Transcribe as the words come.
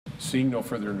Seeing no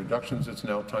further introductions, it's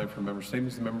now time for member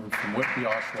statements. The member from Whitby,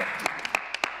 Oshawa.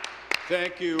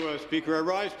 Thank you, Speaker. I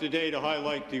rise today to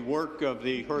highlight the work of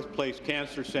the Hearth Place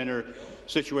Cancer Centre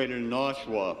situated in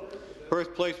Oshawa.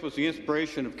 Hearth Place was the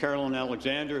inspiration of Carolyn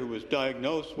Alexander, who was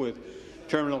diagnosed with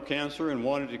terminal cancer and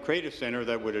wanted to create a centre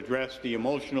that would address the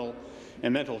emotional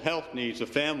and mental health needs of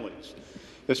families.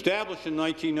 Established in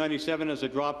 1997 as a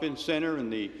drop-in centre in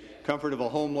the comfort of a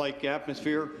home-like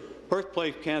atmosphere, Hearth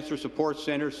Place Cancer Support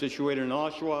Centre, situated in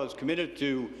Oshawa, is committed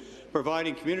to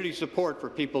providing community support for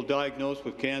people diagnosed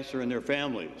with cancer and their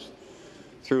families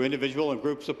through individual and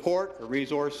group support, a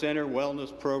resource centre,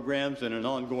 wellness programs, and an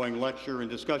ongoing lecture and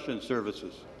discussion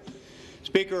services.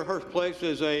 Speaker, Hearth Place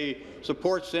is a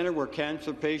support centre where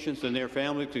cancer patients and their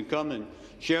families can come and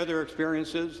share their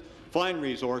experiences, find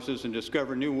resources, and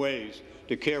discover new ways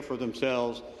to care for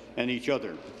themselves and each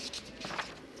other.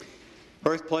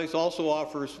 Hearth Place also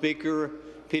offers, Speaker,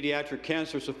 pediatric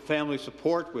cancer family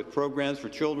support with programs for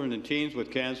children and teens with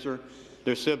cancer,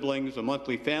 their siblings, a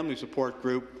monthly family support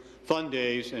group, fun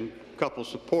days, and couple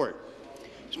support.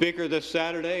 Speaker, this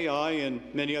Saturday, I and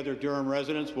many other Durham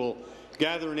residents will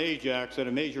gather in Ajax at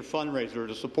a major fundraiser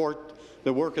to support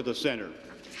the work of the centre.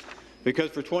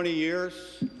 Because for 20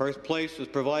 years, Hearth Place has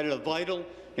provided a vital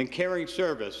and caring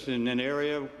service in an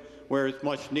area where it's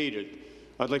much needed.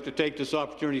 I'd like to take this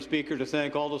opportunity, Speaker, to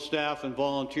thank all the staff and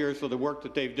volunteers for the work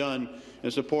that they've done in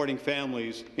supporting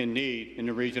families in need in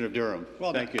the region of Durham.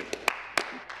 Thank you.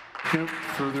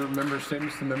 Further member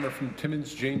statements. The member from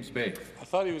Timmins, James Bay. I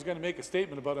thought he was going to make a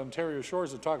statement about Ontario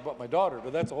Shores and talk about my daughter,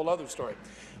 but that's a whole other story.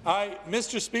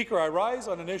 Mr. Speaker, I rise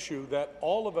on an issue that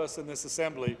all of us in this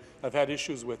Assembly have had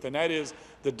issues with, and that is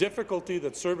the difficulty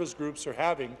that service groups are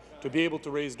having to be able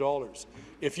to raise dollars.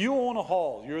 If you own a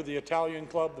hall, you're the Italian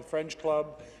club, the French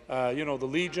club, the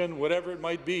Legion, whatever it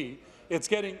might be, it's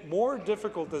getting more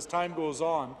difficult as time goes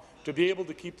on to be able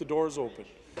to keep the doors open.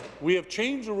 We have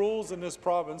changed the rules in this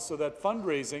province so that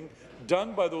fundraising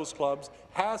done by those clubs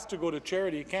has to go to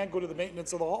charity. It can't go to the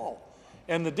maintenance of the hall.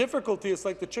 And the difficulty is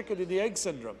like the chicken and the egg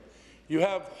syndrome. You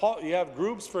have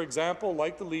groups, for example,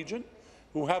 like the Legion,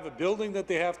 who have a building that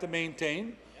they have to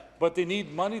maintain, but they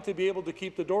need money to be able to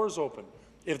keep the doors open.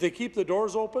 If they keep the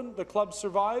doors open, the club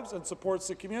survives and supports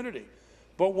the community.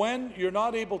 But when you're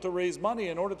not able to raise money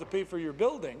in order to pay for your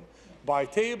building, buy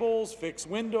tables, fix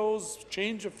windows,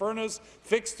 change a furnace,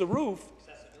 fix the roof,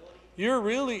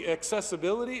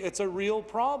 accessibility, it's a real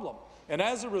problem. And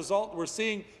as a result, we're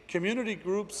seeing community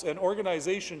groups and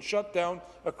organizations shut down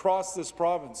across this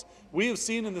province. We have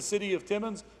seen in the city of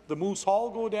Timmins the Moose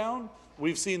Hall go down.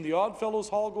 We've seen the Oddfellows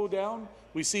Hall go down.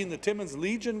 We've seen the Timmins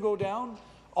Legion go down,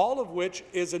 all of which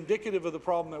is indicative of the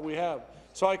problem that we have.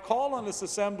 So I call on this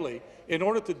Assembly, in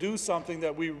order to do something,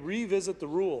 that we revisit the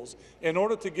rules in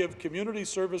order to give community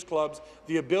service clubs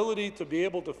the ability to be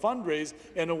able to fundraise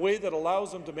in a way that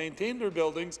allows them to maintain their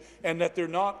buildings and that they're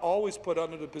not always put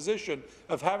under the position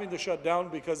of having to shut down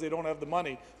because they don't have the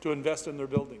money to invest in their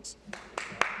buildings.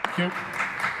 Thank you.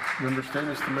 Member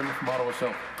Stainless, the member from Ottawa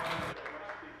South.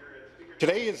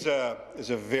 Today is a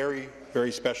very,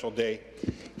 very special day.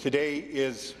 Today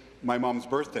is my mom's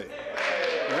birthday.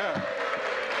 Yeah.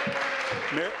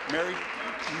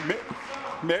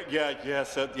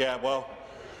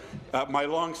 My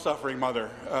long-suffering mother.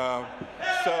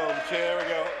 So there we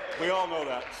go. We all know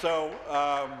that. So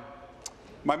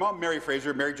my mom, Mary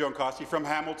Fraser, Mary Joan Cossey from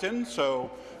Hamilton,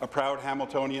 so a proud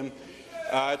Hamiltonian.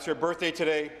 It's her birthday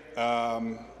today.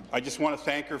 I just want to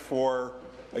thank her for,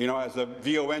 as a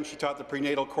VON, she taught the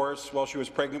prenatal course while she was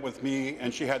pregnant with me,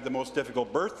 and she had the most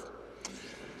difficult birth.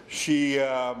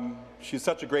 She's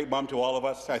such a great mom to all of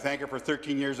us. I thank her for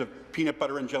 13 years of peanut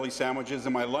butter and jelly sandwiches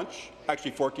in my lunch, actually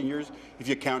 14 years if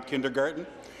you count kindergarten.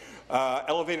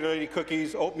 Elevator lady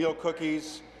cookies, oatmeal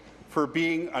cookies, for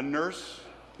being a nurse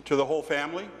to the whole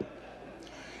family,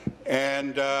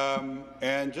 and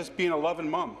just being a loving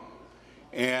mom.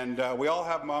 And we all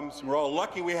have moms. We're all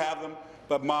lucky we have them,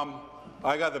 but Mom,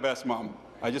 I got the best mom.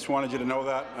 I just wanted you to know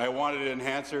that. I wanted to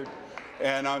enhance her.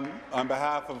 And on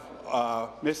behalf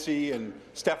of Missy and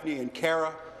Stephanie and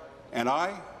Kara and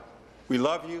we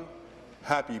love you.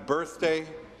 Happy birthday.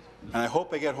 And I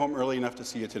hope I get home early enough to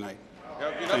see you tonight.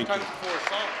 Thank you.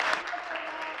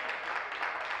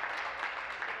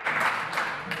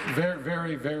 Very,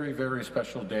 very, very, very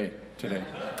special day today.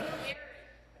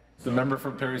 The member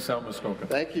from Parry Sound, Muskoka.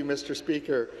 Thank you, Mr.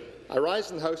 Speaker. I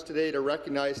rise in the House today to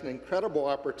recognize an incredible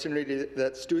opportunity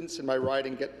that students in my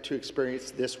riding get to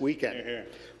experience this weekend.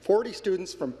 40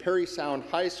 students from Parry Sound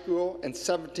High School and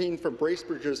 17 from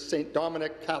Bracebridge's St.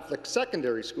 Dominic Catholic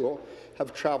Secondary School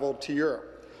have traveled to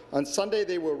Europe. On Sunday,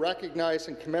 they will recognize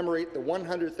and commemorate the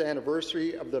 100th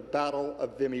anniversary of the Battle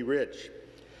of Vimy Ridge.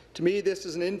 To me, this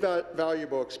is an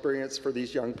invaluable experience for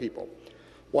these young people.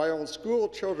 While in school,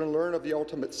 children learn of the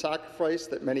ultimate sacrifice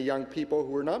that many young people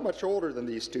who were not much older than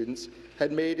these students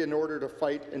had made in order to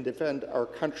fight and defend our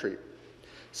country.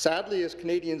 Sadly, as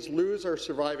Canadians lose our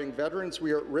surviving veterans,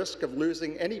 we are at risk of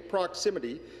losing any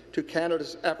proximity to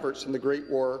Canada's efforts in the Great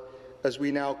War as we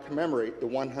now commemorate the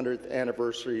 100th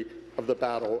anniversary of the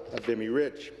Battle of Vimy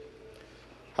Ridge.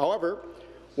 However,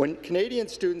 when Canadian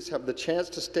students have the chance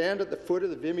to stand at the foot of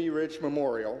the Vimy Ridge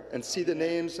Memorial and see the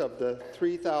names of the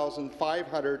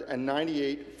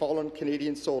 3,598 fallen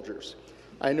Canadian soldiers,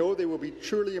 I know they will be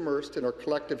truly immersed in our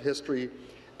collective history,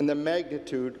 and the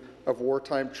magnitude of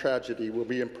wartime tragedy will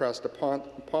be impressed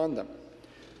upon them.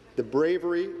 The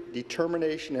bravery,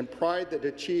 determination, and pride that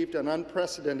achieved an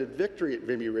unprecedented victory at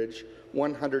Vimy Ridge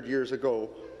 100 years ago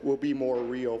will be more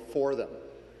real for them.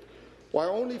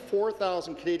 While only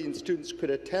 4,000 Canadian students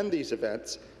could attend these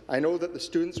events, I know that the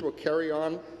students will carry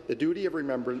on the duty of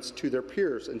remembrance to their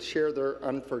peers and share their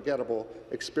unforgettable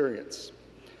experience.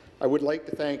 I would like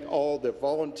to thank all the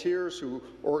volunteers who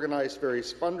organized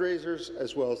various fundraisers,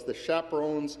 as well as the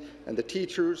chaperones and the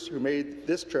teachers who made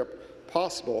this trip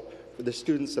possible for the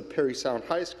students of Parry Sound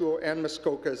High School and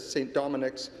Muskoka's St.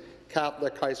 Dominic's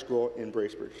Catholic High School in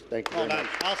Bracebridge. Thank you very much.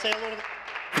 I'll say a little bit.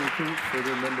 Thank you.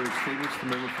 Further member statements. The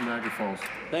member from Niagara Falls.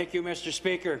 Thank you, Mr.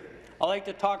 Speaker. I'd like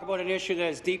to talk about an issue that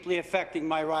is deeply affecting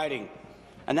my riding,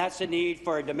 and that's the need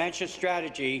for a dementia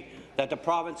strategy that the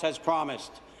province has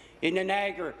promised. In the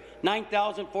Niagara,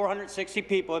 9,460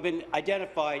 people have been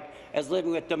identified as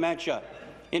living with dementia.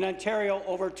 In Ontario,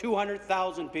 over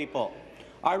 200,000 people.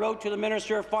 I wrote to the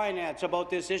Minister of Finance about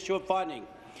this issue of funding,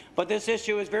 but this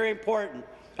issue is very important.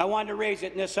 I wanted to raise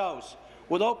it in this House.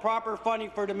 Without proper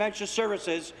funding for dementia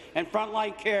services and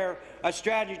frontline care, a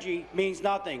strategy means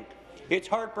nothing. It's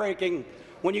heartbreaking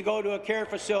when you go to a care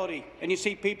facility and you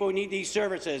see people who need these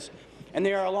services and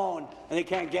they are alone and they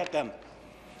can't get them.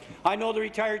 I know the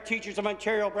retired teachers of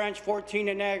Ontario Branch 14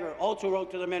 in Niagara also wrote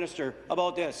to the minister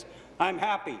about this. I'm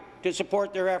happy to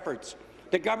support their efforts.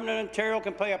 The government of Ontario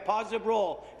can play a positive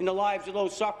role in the lives of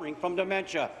those suffering from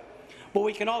dementia, but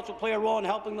we can also play a role in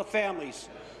helping the families.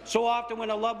 So often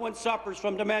when a loved one suffers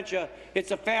from dementia, it's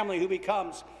the family who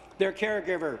becomes their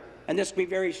caregiver, and this can be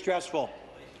very stressful.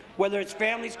 Whether it's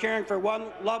families caring for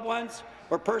loved ones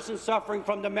or persons suffering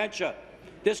from dementia,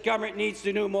 this government needs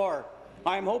to do more.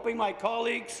 I am hoping my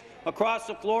colleagues across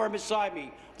the floor and beside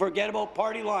me forget about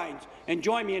party lines and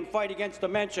join me in fight against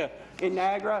dementia in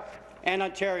Niagara and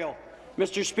Ontario.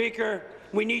 Mr. Speaker,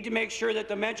 we need to make sure that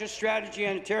the dementia strategy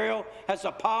in Ontario has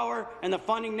the power and the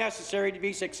funding necessary to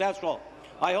be successful.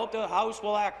 I hope the House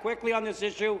will act quickly on this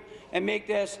issue and make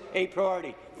this a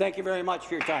priority. Thank you very much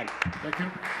for your time. Thank you.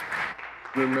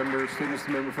 The member statements.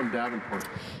 The member from Davenport.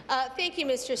 Thank you,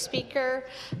 Mr. Speaker.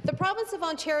 The province of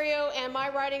Ontario and my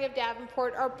riding of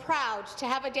Davenport are proud to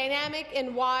have a dynamic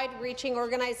and wide-reaching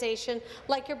organization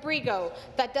like Abrigo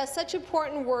that does such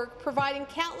important work, providing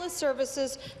countless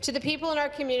services to the people in our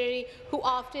community who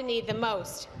often need them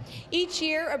most. Each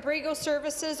year, Abrigo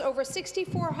services over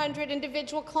 6,400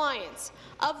 individual clients.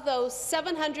 Of those,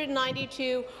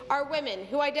 792 are women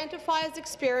who identify as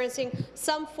experiencing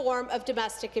some form of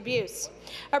domestic abuse.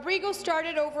 Abrigo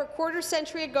started over a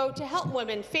quarter-century ago to help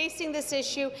women facing this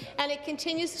issue, and it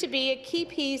continues to be a key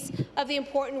piece of the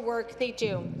important work they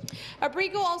do.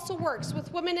 Abrigo also works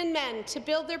with women and men to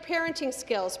build their parenting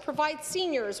skills, provide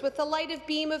seniors with a lighted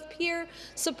beam of peer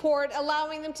support,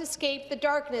 allowing them to escape the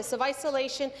darkness of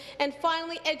isolation, and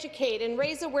finally educate and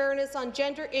raise awareness on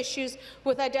gender issues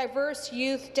with a diverse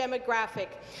youth demographic.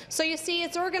 So you see,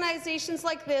 it's organizations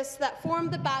like this that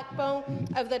form the backbone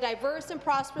of the diverse and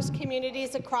prosperous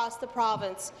communities across the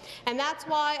province. And that's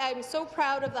why I'm so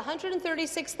proud of the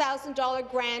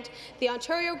 $136,000 grant the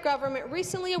Ontario government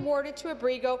recently awarded to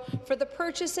Abrigo for the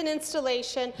purchase and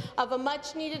installation of a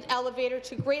much-needed elevator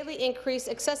to greatly increase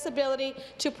accessibility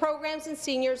to programs and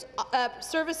seniors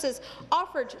services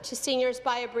offered to seniors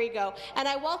by Abrigo. And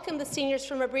I welcome the seniors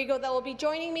from Abrigo that will be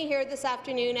joining me here this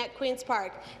afternoon at Queen's Park.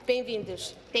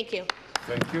 Bem-vindos. Thank you.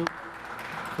 Thank you.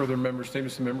 Further member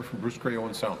statements. The member from Bruce Grey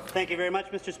Owen Sound. Thank you very much,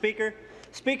 Mr. Speaker.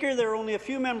 Speaker, there are only a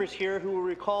few members here who will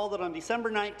recall that on December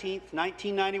 19,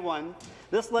 1991,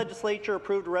 this legislature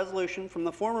approved a resolution from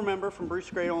the former member from Bruce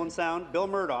Grey Owen Sound, Bill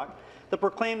Murdoch, that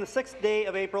proclaimed the 6th day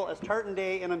of April as Tartan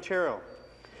Day in Ontario.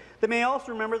 They may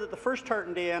also remember that the first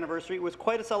Tartan Day anniversary was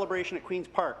quite a celebration at Queen's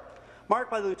Park,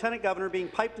 marked by the Lieutenant Governor being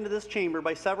piped into this chamber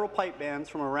by several pipe bands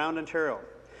from around Ontario.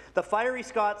 The fiery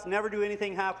Scots never do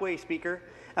anything halfway, Speaker,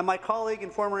 and my colleague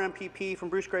and former MPP from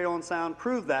Bruce Grey Owen Sound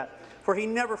proved that, for he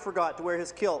never forgot to wear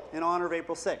his kilt in honour of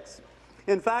April 6th.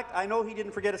 In fact, I know he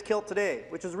didn't forget his kilt today,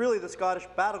 which is really the Scottish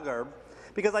battle garb,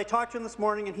 because I talked to him this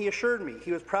morning and he assured me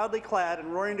he was proudly clad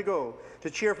and roaring to go to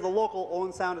cheer for the local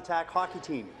Owen Sound Attack hockey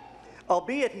team.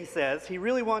 Albeit, he says, he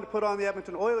really wanted to put on the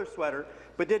Edmonton Oilers sweater,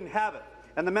 but didn't have it,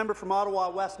 and the member from Ottawa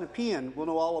West Nepean will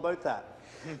know all about that.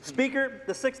 Speaker,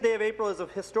 the 6th day of April is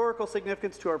of historical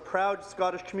significance to our proud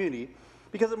Scottish community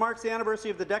because it marks the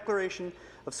anniversary of the Declaration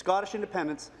of Scottish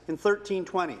Independence in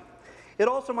 1320. It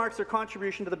also marks their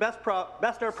contribution to the best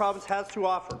our province has to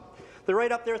offer. They're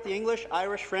right up there with the English,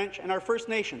 Irish, French, and our First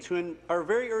Nations, who in our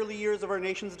very early years of our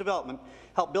nation's development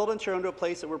helped build Ontario into a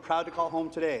place that we're proud to call home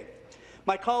today.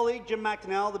 My colleague, Jim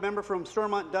McDonnell, the member from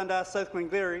Stormont, Dundas, South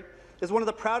Glengarry, is one of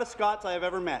the proudest Scots I have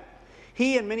ever met.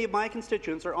 He and many of my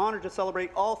constituents are honoured to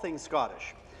celebrate all things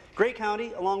Scottish. Grey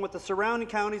County, along with the surrounding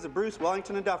counties of Bruce,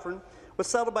 Wellington and Dufferin, was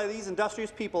settled by these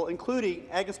industrious people, including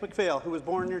Agnes MacPhail, who was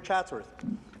born near Chatsworth.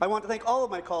 I want to thank all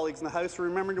of my colleagues in the House for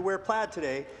remembering to wear plaid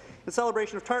today in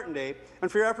celebration of Tartan Day,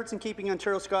 and for your efforts in keeping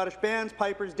Ontario Scottish bands,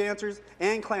 pipers, dancers,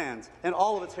 and clans, and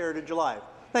all of its heritage alive.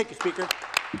 Thank you, Speaker.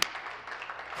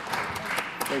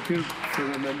 Thank you.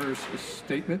 Further members'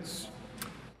 statements?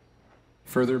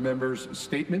 Further members'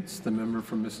 statements? The member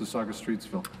from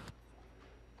Mississauga-Streetsville.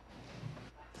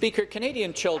 Speaker,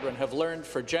 Canadian children have learned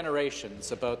for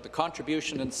generations about the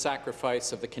contribution and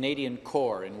sacrifice of the Canadian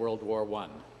Corps in World War I.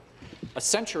 A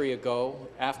century ago,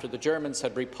 after the Germans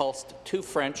had repulsed 2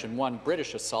 French and 1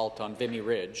 British assault on Vimy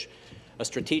Ridge, a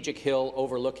strategic hill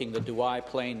overlooking the Douai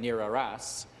Plain near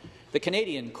Arras, the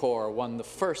Canadian Corps won the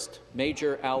first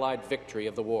major Allied victory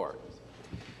of the war.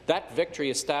 That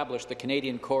victory established the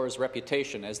Canadian Corps'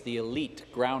 reputation as the elite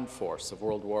ground force of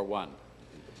World War I.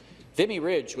 Vimy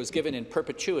Ridge was given in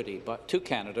perpetuity to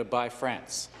Canada by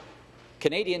France.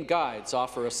 Canadian guides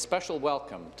offer a special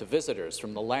welcome to visitors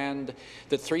from the land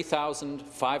that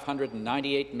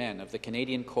 3,598 men of the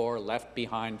Canadian Corps left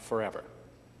behind forever.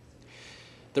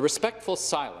 The respectful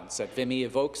silence at Vimy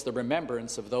evokes the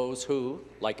remembrance of those who,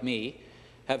 like me,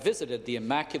 have visited the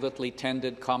immaculately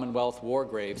tended Commonwealth War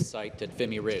Graves site at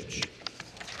Vimy Ridge.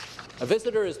 A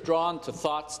visitor is drawn to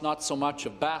thoughts not so much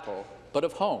of battle, but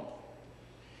of home.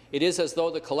 It is as though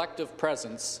the collective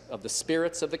presence of the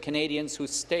spirits of the Canadians who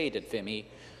stayed at Vimy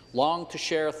longed to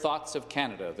share thoughts of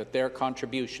Canada that their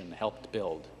contribution helped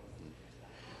build.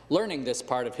 Learning this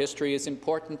part of history is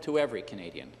important to every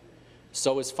Canadian.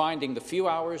 So is finding the few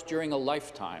hours during a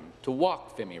lifetime to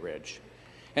walk Vimy Ridge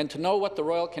and to know what the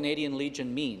Royal Canadian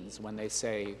Legion means when they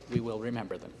say, "We will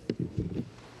remember them."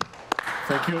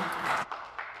 Thank you.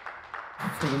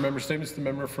 Further member statements, the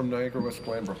member from Niagara West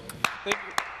Glanbrook.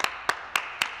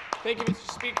 Thank you,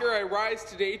 Mr. Speaker. I rise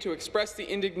today to express the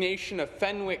indignation of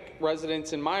Fenwick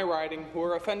residents in my riding who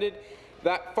are offended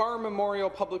that Far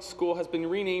Memorial Public School has been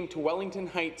renamed to Wellington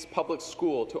Heights Public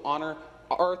School to honour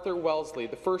Arthur Wellesley,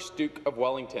 the first Duke of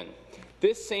Wellington.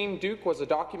 This same Duke was a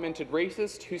documented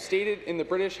racist who stated in the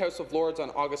British House of Lords on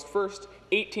August 1st,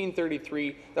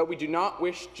 1833, that we do not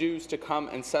wish Jews to come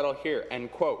and settle here,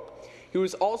 end quote. He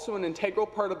was also an integral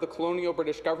part of the colonial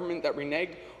British government that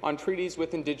reneged on treaties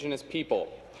with Indigenous people.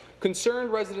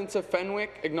 Concerned residents of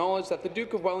Fenwick acknowledge that the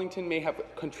Duke of Wellington may have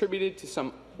contributed to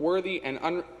some worthy and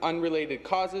unrelated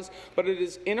causes, but it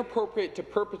is inappropriate to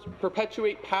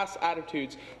perpetuate past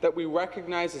attitudes that we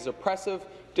recognize as oppressive,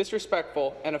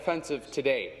 disrespectful, and offensive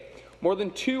today. More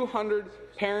than 200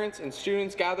 parents and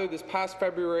students gathered this past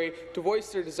February to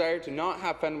voice their desire to not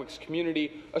have Fenwick's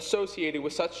community associated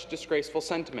with such disgraceful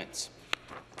sentiments.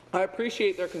 I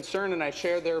appreciate their concern and I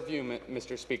share their view,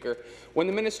 Mr. Speaker. When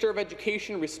the Minister of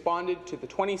Education responded to the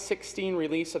 2016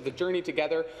 release of the Journey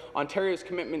Together, Ontario's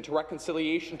commitment to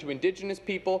reconciliation to Indigenous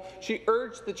people, she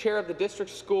urged the chair of the District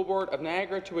School Board of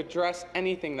Niagara to address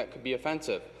anything that could be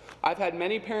offensive. I've had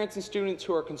many parents and students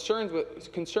who are concerned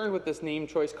with this name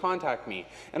choice contact me,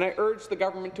 and I urge the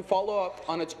government to follow up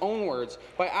on its own words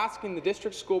by asking the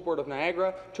District School Board of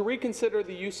Niagara to reconsider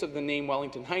the use of the name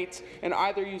Wellington Heights and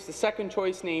either use the second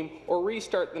choice name or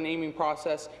restart the naming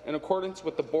process in accordance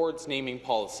with the board's naming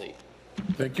policy.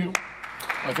 Thank you.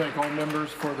 I thank all members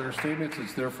for their statements.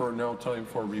 It's therefore now time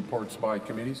for reports by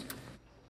committees.